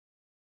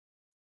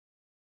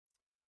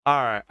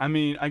All right. I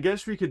mean, I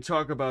guess we could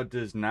talk about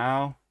this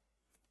now,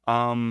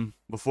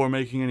 before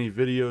making any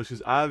videos,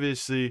 because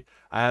obviously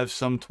I have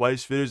some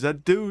Twice videos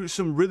that do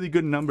some really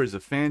good numbers. The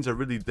fans are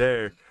really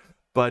there,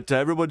 but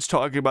everyone's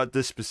talking about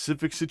this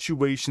specific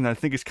situation that I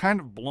think is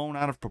kind of blown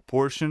out of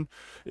proportion,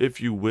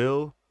 if you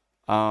will.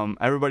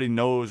 Everybody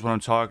knows what I'm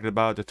talking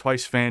about. The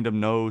Twice fandom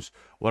knows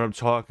what I'm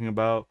talking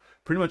about.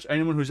 Pretty much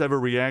anyone who's ever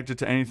reacted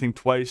to anything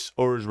Twice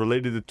or is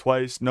related to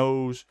Twice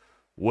knows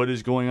what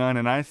is going on,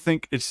 and I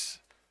think it's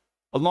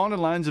along the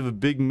lines of a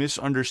big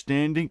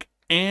misunderstanding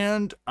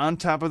and on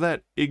top of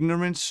that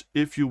ignorance,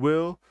 if you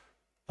will.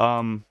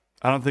 I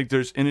don't think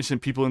there's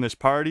innocent people in this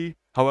party.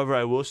 However,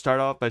 I will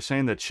start off by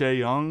saying that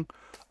Chaeyoung,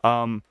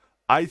 um,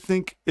 I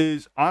think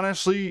is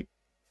honestly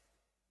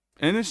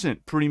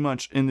innocent pretty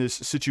much in this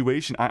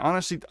situation.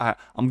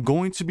 I'm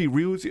going to be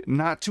real with you,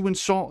 not to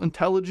insult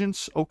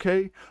intelligence,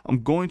 okay?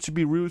 I'm going to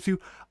be real with you.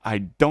 I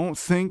don't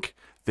think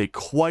they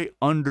quite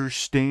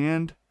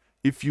understand,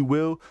 if you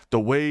will,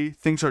 the way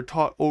things are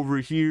taught over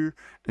here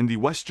in the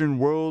Western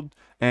world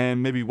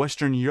and maybe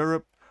Western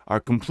Europe are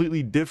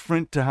completely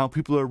different to how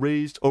people are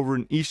raised over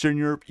in Eastern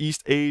Europe,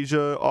 East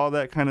Asia, all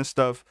that kind of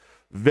stuff.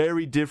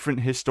 Very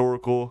different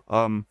historical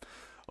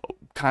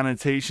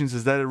connotations.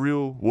 Is that a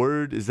real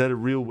word? Is that a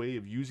real way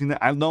of using that?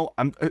 I know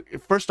I'm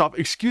first off,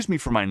 excuse me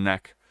for my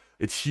neck.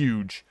 It's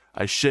huge.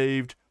 I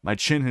shaved. My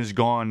chin has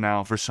gone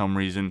now for some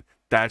reason.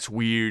 That's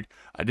weird.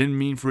 I didn't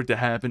mean for it to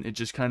happen. It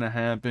just kind of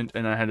happened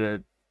and I had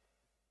to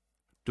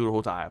do the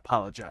whole time. I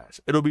apologize.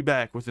 It'll be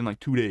back within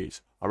like 2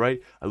 days. All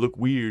right. I look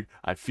weird.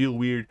 I feel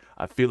weird.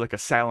 I feel like a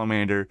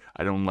salamander.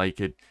 I don't like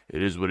it.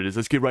 It is what it is.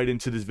 Let's get right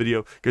into this video.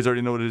 You guys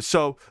already know what it is.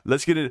 So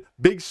let's get it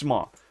big,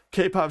 small.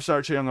 K-pop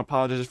star Chaeyoung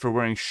apologizes for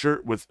wearing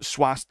shirt with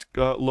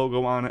swastika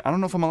logo on it. I don't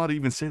know if I'm allowed to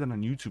even say that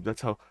on YouTube.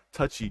 That's how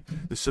touchy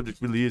the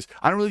subject really is.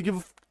 I don't really give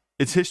a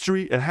it's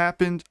history. It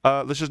happened.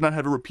 Let's just not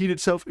have it repeat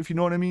itself, if you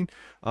know what I mean.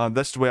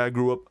 That's the way I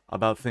grew up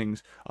about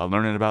things,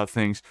 learning about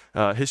things.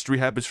 History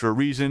happens for a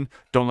reason.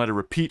 Don't let it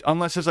repeat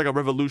unless it's like a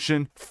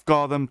revolution. Fuck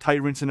all them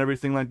tyrants and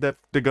everything like that.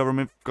 The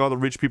government, fuck all the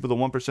rich people, the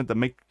 1% that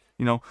make,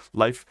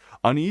 life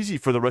uneasy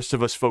for the rest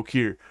of us folk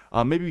here.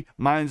 Maybe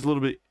mine's a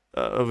little bit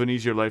of an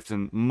easier life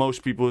than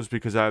most people's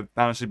because I've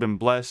honestly been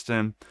blessed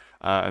and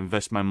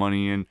invest my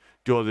money and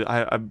do all the.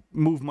 I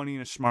move money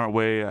in a smart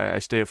way. I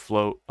stay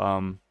afloat.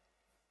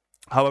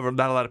 However,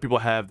 not a lot of people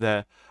have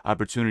that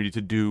opportunity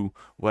to do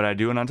what I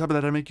do. And on top of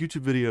that, I make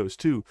YouTube videos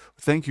too.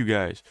 Thank you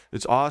guys.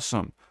 It's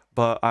awesome.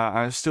 But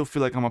I still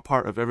feel like I'm a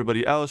part of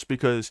everybody else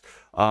because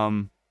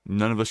none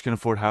of us can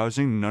afford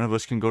housing. None of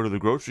us can go to the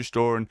grocery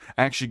store and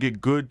actually get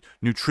good,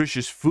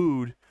 nutritious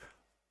food.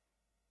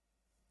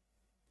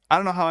 I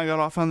don't know how I got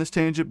off on this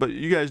tangent, but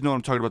you guys know what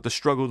I'm talking about. The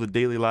struggle, the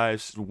daily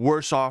lives.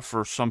 Worse off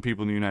for some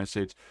people in the United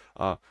States.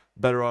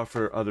 Better off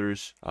for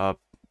others.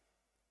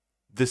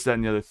 This, that,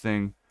 and the other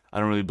thing. I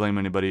don't really blame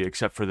anybody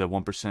except for the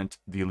 1%,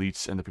 the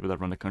elites, and the people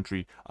that run the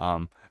country.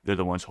 They're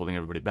the ones holding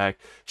everybody back.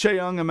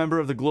 Chaeyoung, a member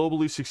of the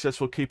globally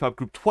successful K-pop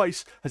group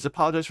Twice, has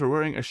apologized for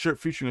wearing a shirt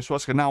featuring a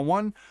swastika.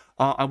 Now,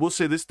 I will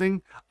say this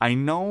thing. I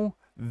know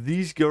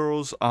these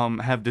girls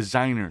have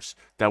designers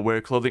that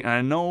wear clothing, and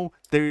I know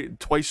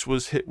Twice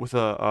was hit with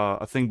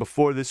a thing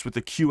before this with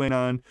the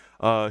QAnon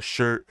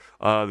shirt.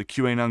 The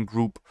QAnon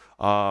group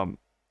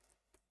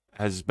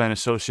has been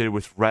associated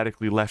with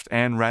radically left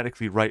and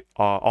radically right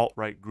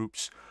alt-right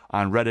groups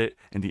on Reddit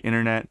and the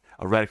internet,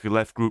 radically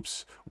left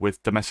groups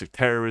with domestic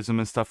terrorism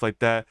and stuff like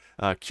that.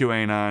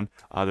 QAnon,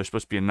 they're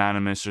supposed to be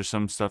anonymous or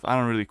some stuff. I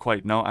don't really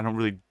quite know. I don't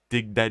really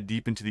dig that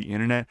deep into the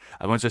internet.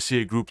 Once I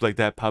see a group like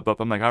that pop up,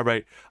 I'm like, all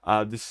right,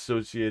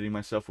 disassociating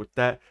myself with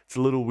that. It's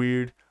a little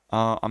weird.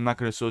 I'm not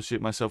going to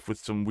associate myself with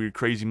some weird,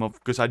 crazy motherfuckers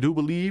because I do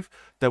believe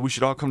that we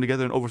should all come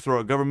together and overthrow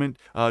our government,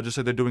 just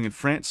like they're doing in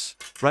France,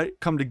 right?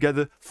 Come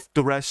together,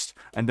 the rest,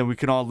 and then we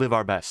can all live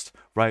our best,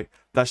 right?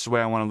 That's the way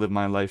I want to live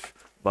my life.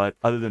 But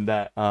other than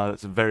that,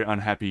 it's a very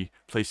unhappy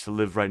place to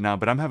live right now.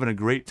 But I'm having a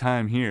great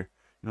time here.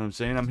 You know what I'm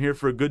saying? I'm here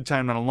for a good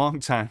time, not a long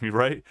time,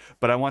 right?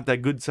 But I want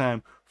that good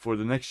time for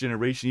the next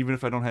generation, even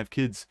if I don't have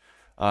kids.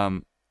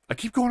 I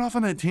keep going off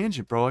on that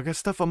tangent, bro. I got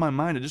stuff on my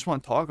mind. I just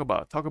want to talk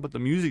about the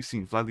music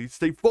scene.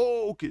 Stay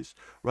focused,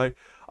 right?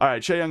 All right,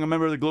 Chaeyoung, a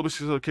member of the global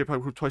successful K-pop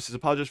group Twice, has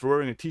apologized for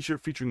wearing a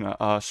T-shirt featuring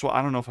I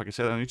don't know if I can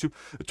say that on YouTube.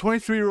 A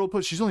 23-year-old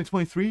post. She's only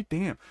 23.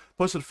 Damn.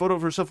 Posted a photo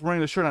of herself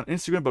wearing the shirt on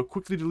Instagram, but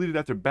quickly deleted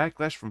after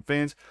backlash from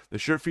fans. The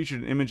shirt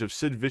featured an image of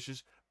Sid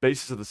Vicious,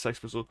 bassist of the Sex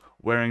Pistols,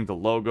 wearing the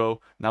logo.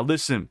 Now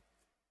listen,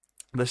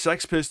 the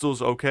Sex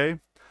Pistols,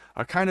 okay,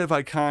 are kind of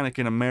iconic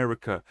in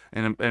America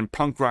and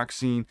punk rock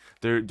scene.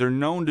 They're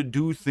known to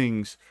do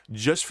things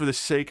just for the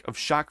sake of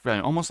shock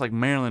value, almost like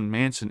Marilyn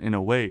Manson in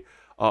a way.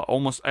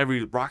 Almost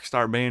every rock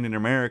star band in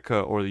America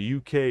or the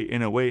UK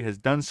in a way has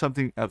done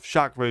something of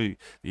shock value.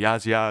 The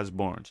Ozzy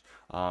Osbournes,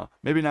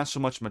 maybe not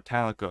so much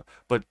Metallica,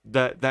 but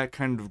that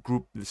kind of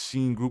group, the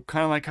scene group,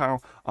 kind of like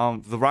how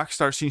the rock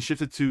star scene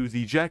shifted to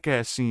the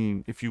jackass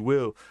scene, if you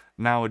will,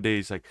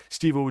 nowadays. Like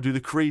Steve-O would do the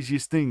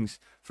craziest things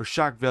for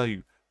shock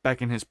value back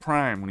in his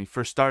prime when he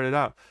first started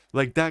out,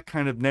 like that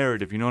kind of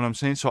narrative, you know what I'm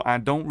saying? So I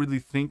don't really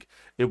think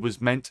it was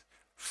meant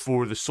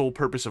for the sole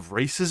purpose of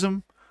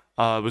racism.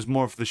 It was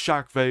more of the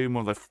shock value,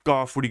 more like,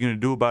 "Goff, what are you going to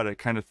do about it?"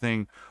 kind of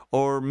thing.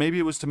 Or maybe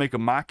it was to make a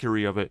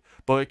mockery of it.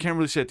 But I can't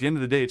really say, at the end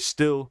of the day, it's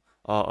still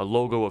a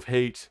logo of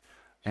hate.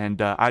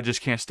 And I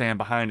just can't stand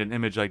behind an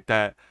image like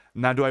that.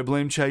 Now, do I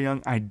blame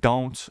Chaeyoung? I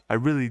don't. I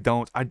really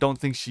don't. I don't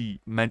think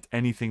she meant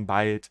anything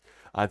by it.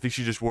 I think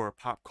she just wore a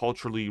pop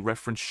culturally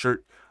referenced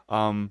shirt.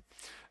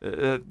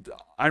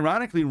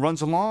 Ironically,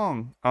 runs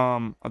along.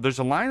 There's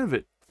a line of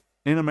it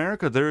in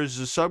America. There is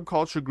a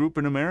subculture group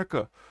in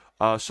America.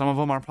 Some of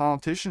them are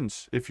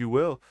politicians, if you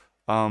will.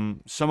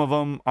 Some of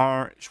them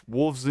are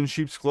wolves in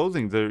sheep's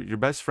clothing. They're your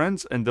best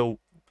friends, and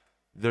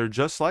they're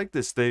just like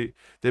this. They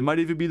might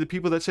even be the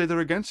people that say they're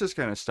against this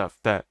kind of stuff,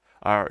 that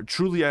are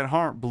truly at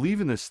heart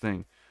believe in this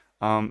thing.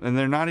 And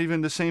they're not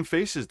even the same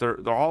faces.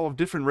 They're all of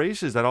different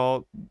races that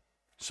all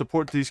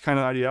support these kind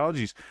of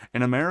ideologies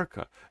in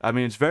America. I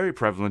mean, it's very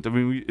prevalent. I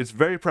mean, it's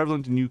very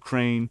prevalent in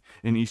Ukraine,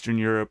 in Eastern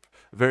Europe,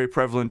 very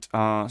prevalent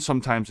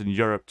sometimes in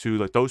Europe too.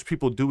 Like, those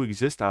people do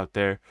exist out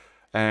there.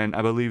 And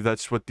I believe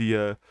that's what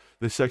the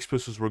Sex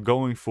Pistols were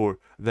going for,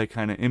 that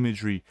kind of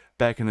imagery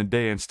back in the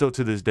day, and still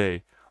to this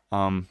day.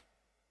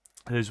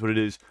 It is what it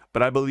is.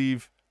 But I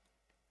believe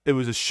it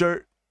was a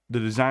shirt. The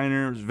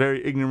designer was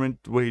very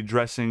ignorant the way he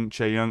dressing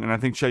Chaeyoung, and I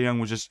think Chaeyoung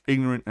was just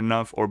ignorant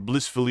enough, or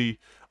blissfully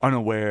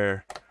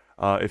unaware,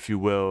 if you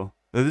will.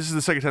 This is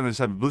the second time this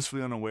happened.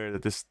 Blissfully unaware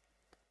that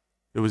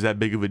it was that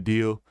big of a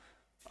deal.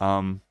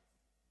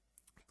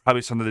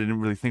 Probably something they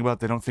didn't really think about.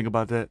 They don't think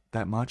about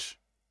that much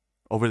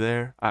over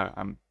there.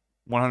 I'm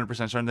 100%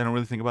 certain they don't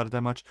really think about it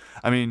that much.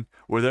 I mean,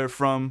 where they're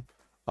from,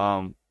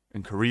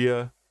 in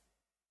Korea,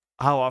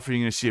 how often are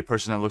you going to see a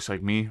person that looks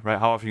like me, right?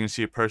 How often are you going to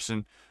see a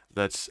person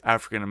that's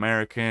African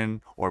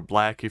American or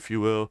black, if you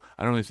will?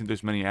 I don't really think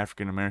there's many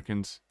African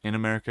Americans in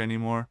America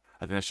anymore.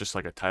 I think that's just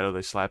like a title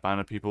they slap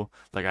onto people.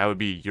 Like, I would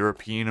be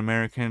European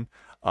American.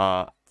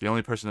 The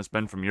only person that's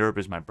been from Europe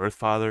is my birth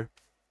father.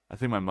 I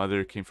think my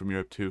mother came from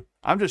Europe too.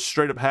 I'm just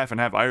straight up half and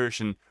half Irish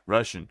and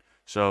Russian.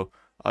 So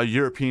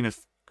European,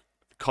 if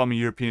call me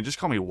European, just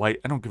call me white.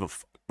 I don't give a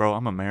fuck, bro.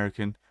 I'm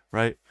American,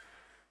 right?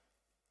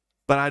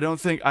 But I don't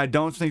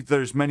think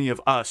there's many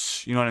of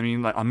us, you know what I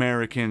mean? Like,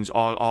 Americans,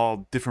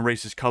 all different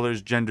races,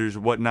 colors, genders,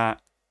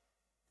 whatnot,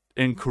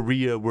 in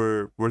Korea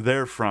where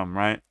they're from,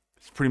 right?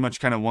 It's pretty much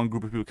kind of one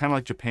group of people, kind of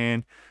like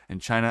Japan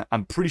and China.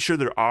 I'm pretty sure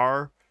there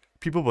are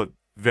people, but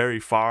very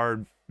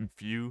far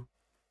few,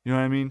 you know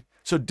what I mean?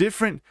 So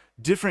different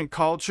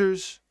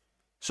cultures.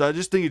 So I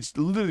just think it's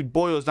literally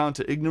boils down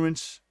to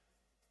ignorance.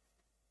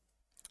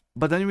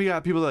 But then we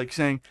got people like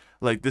saying,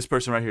 like this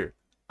person right here,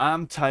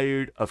 "I'm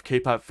tired of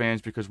K-pop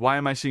fans because why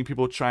am I seeing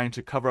people trying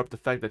to cover up the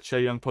fact that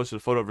Chaeyoung posted a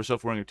photo of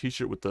herself wearing a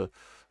t-shirt with the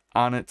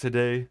on it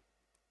today?"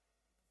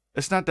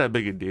 It's not that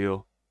big a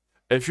deal.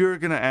 If you're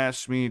going to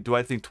ask me, do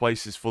I think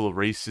Twice is full of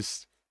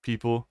racist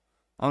people?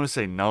 I'm going to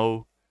say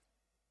no.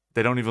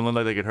 They don't even look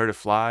like they could hurt a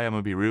fly. I'm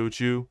going to be real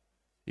with you.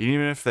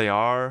 Even if they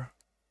are,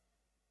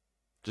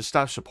 just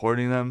stop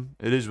supporting them.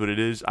 It is what it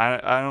is.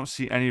 I don't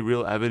see any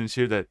real evidence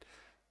here that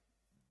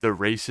they're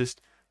racist.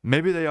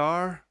 Maybe they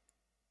are,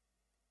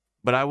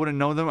 but I wouldn't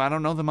know them. I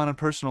don't know them on a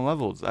personal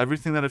level.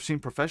 Everything that I've seen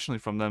professionally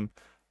from them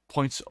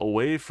points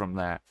away from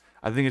that.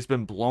 I think it's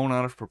been blown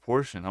out of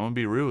proportion. I'm going to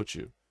be real with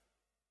you,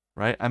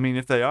 right? I mean,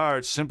 if they are,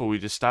 it's simple. We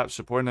just stop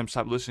supporting them,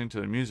 stop listening to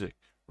their music,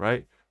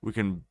 right? We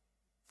can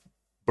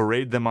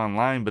berate them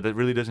online, but that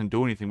really doesn't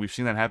do anything. We've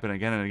seen that happen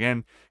again and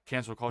again.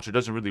 Cancel culture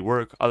doesn't really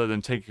work other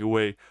than taking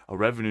away a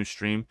revenue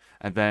stream,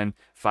 and then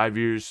 5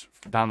 years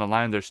down the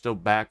line they're still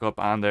back up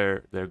on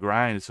their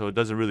grind, so it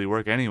doesn't really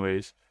work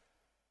anyways.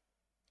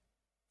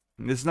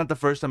 This is not the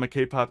first time a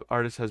K-pop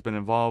artist has been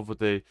involved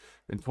with in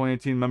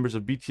 2018, members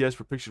of BTS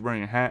were pictured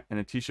wearing a hat and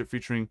a t-shirt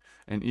featuring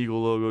an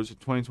eagle logos. In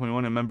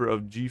 2021, a member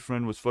of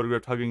G-Friend was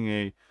photographed hugging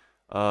a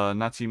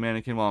Nazi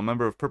mannequin, while a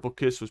member of Purple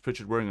Kiss was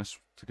pictured wearing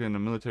a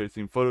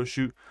military-themed photo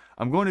shoot.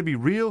 I'm going to be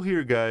real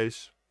here,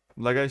 guys.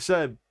 Like I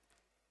said,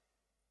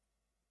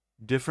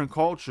 different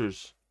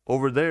cultures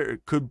over there,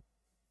 it could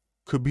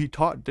be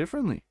taught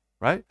differently,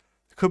 right?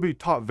 It could be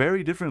taught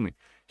very differently.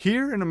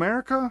 Here in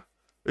America,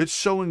 it's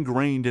so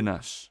ingrained in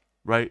us,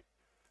 right?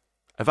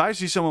 If I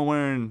see someone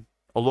wearing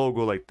a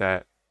logo like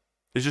that,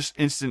 it's just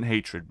instant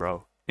hatred,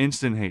 bro.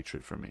 Instant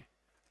hatred for me.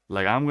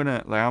 Like, I'm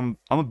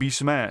gonna beat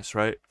some ass,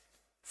 right?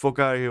 Fuck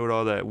out of here with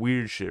all that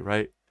weird shit,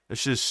 right?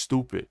 That's just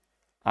stupid.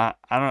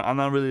 I'm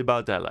not really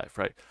about that life,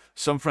 right?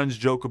 Some friends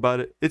joke about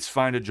it. It's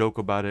fine to joke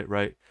about it,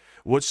 right?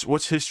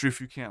 What's history if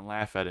you can't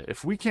laugh at it?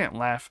 If we can't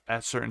laugh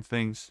at certain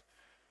things,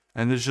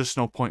 and there's just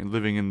no point in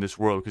living in this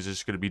world because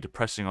it's going to be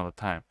depressing all the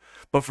time.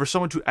 But for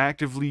someone to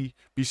actively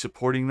be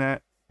supporting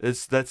that,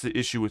 that's the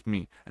issue with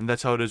me, and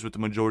that's how it is with the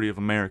majority of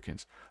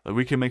Americans. Like,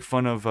 we can make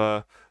fun of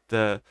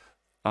the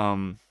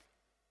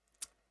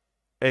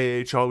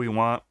AH all we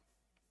want.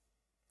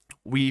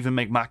 We even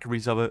make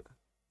mockeries of it,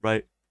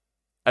 right?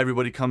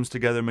 Everybody comes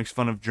together, makes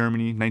fun of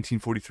Germany,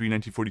 1943,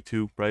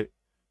 1942, right?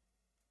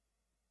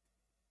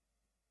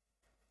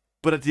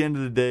 But at the end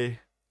of the day,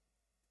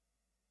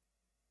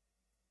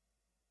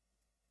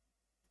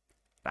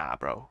 nah,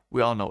 bro,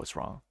 we all know it's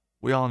wrong.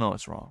 We all know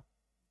it's wrong.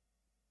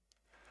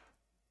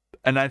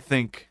 And I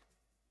think,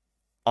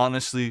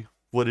 honestly,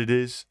 what it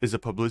is a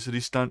publicity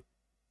stunt.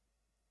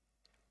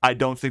 I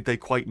don't think they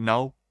quite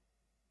know,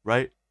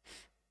 right?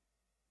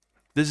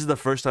 This is the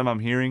first time I'm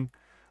hearing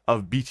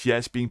of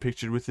BTS being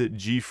pictured with it,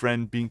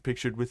 G-Friend being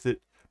pictured with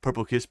it,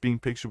 Purple Kiss being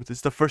pictured with it.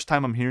 It's the first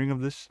time I'm hearing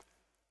of this.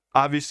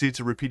 Obviously, it's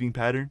a repeating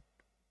pattern.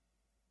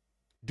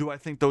 Do I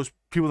think those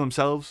people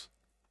themselves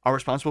are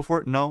responsible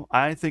for it? No.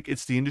 I think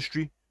it's the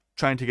industry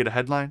trying to get a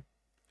headline.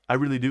 I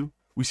really do.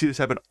 We see this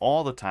happen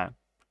all the time,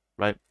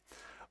 right?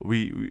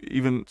 We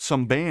even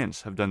some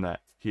bands have done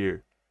that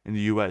here in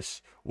the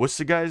U.S. What's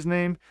the guy's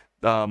name?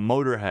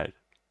 Motorhead,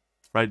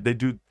 right?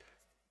 Dude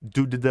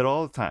did that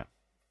all the time,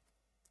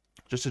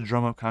 just to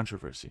drum up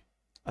controversy.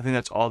 I think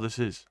that's all this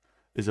is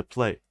a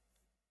play.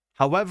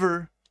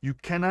 However, you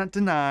cannot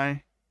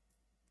deny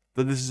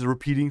that this is a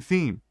repeating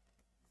theme.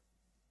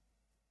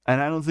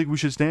 And I don't think we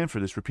should stand for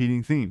this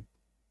repeating theme.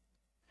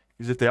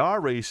 Because if they are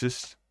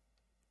racist,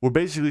 we're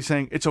basically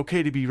saying it's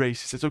okay to be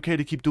racist. It's okay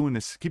to keep doing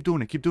this. Keep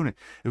doing it. Keep doing it.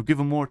 It'll give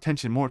them more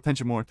attention, more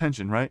attention, more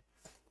attention, right?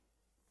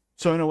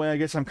 So in a way, I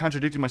guess I'm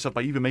contradicting myself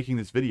by even making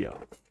this video.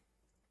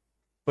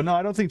 But no,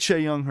 I don't think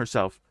Chaeyoung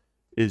herself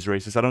is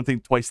racist. I don't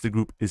think Twice the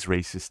group is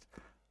racist.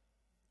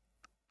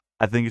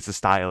 I think it's the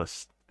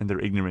stylists and their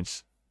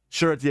ignorance.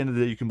 Sure, at the end of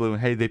the day, you can blame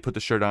them. Hey, they put the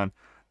shirt on.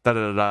 Da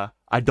da da da.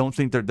 I don't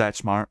think they're that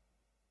smart.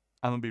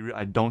 I'm gonna be real.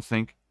 I don't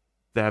think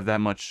they have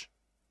that much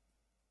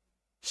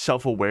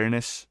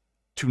self-awareness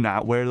to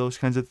not wear those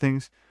kinds of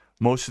things.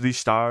 Most of these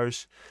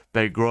stars,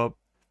 they grow up,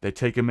 they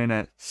take them in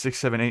at 6,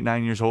 7, 8,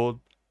 9 years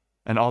old,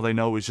 and all they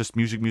know is just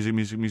music, music,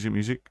 music, music,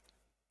 music,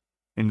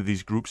 into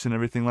these groups and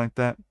everything like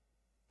that.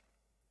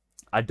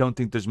 I don't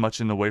think there's much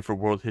in the way for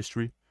world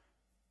history.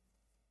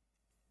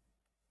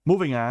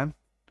 Moving on.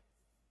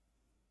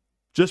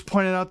 Just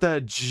pointed out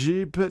that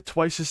Jeep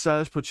Twice as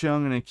stylish put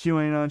Chaeyoung in a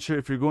QAnon shirt.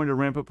 If you're going to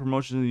ramp up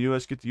promotions in the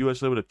U.S., get the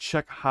U.S. label to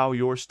check how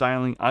you're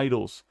styling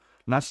idols.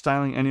 Not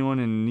styling anyone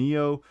in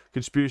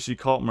neo-conspiracy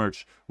cult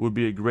merch would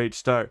be a great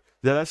start.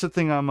 Yeah, that's the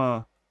thing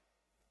I'm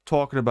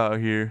talking about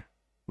here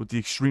with the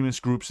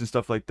extremist groups and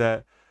stuff like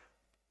that.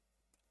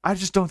 I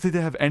just don't think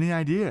they have any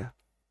idea.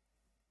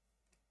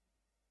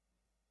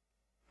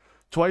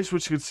 Twice,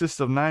 which consists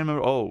of 9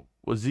 members. Oh,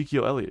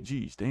 Ezekiel Elliott.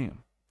 Jeez,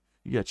 damn.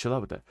 You gotta chill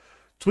out with that.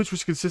 Twitch,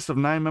 which consists of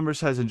 9 members,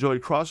 has enjoyed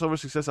crossover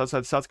success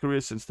outside South Korea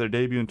since their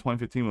debut in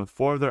 2015, with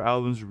 4 of their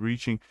albums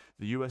reaching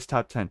the U.S.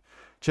 top 10.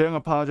 Chaeyoung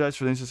apologized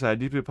for the instance. I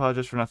deeply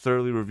apologize for not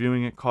thoroughly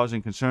reviewing it,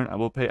 causing concern. I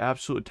will pay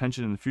absolute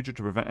attention in the future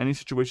to prevent any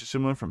situation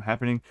similar from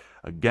happening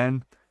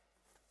again.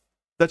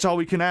 That's all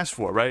we can ask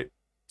for, right?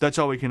 That's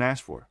all we can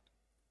ask for.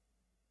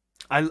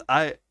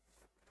 My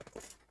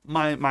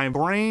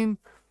brain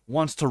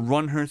wants to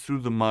run her through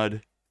the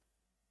mud.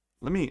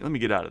 Let me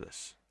get out of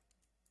this.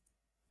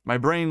 My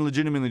brain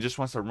legitimately just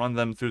wants to run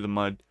them through the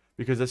mud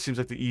because that seems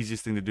like the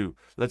easiest thing to do.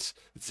 It's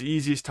the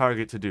easiest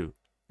target to do,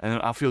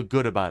 and I'll feel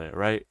good about it,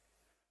 right?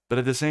 But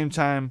at the same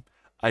time,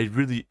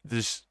 logically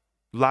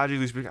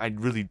speaking, I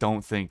really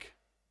don't think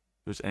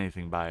there's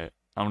anything by it.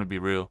 I'm gonna be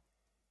real.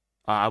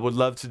 I would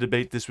love to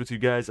debate this with you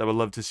guys. I would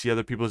love to see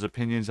other people's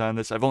opinions on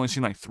this. I've only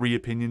seen like 3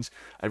 opinions.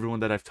 Everyone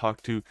that I've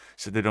talked to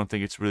said they don't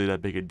think it's really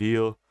that big a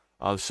deal.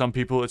 Some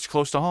people, it's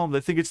close to home.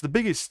 They think it's the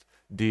biggest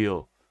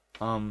deal.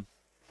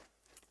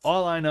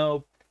 All I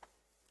know,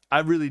 I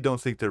really don't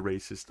think they're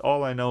racist.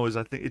 All I know is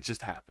I think it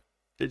just happened.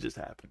 It just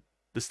happened.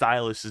 The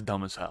stylist is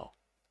dumb as hell,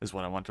 is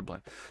what I want to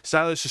blame.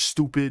 Stylist is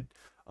stupid.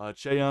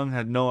 Chaeyoung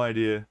had no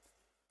idea.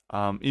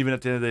 Even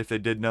at the end of the day, if they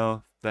did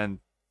know,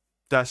 then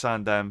that's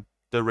on them.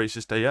 They're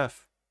racist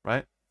AF,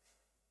 right?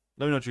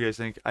 Let me know what you guys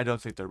think. I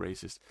don't think they're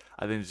racist.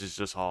 I think it's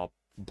just all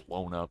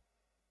blown up.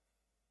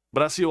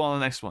 But I'll see you all in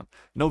the next one.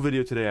 No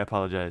video today, I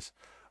apologize.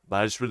 But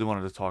I just really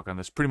wanted to talk on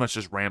this. Pretty much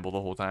just ramble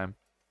the whole time.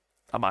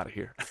 I'm out of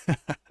here.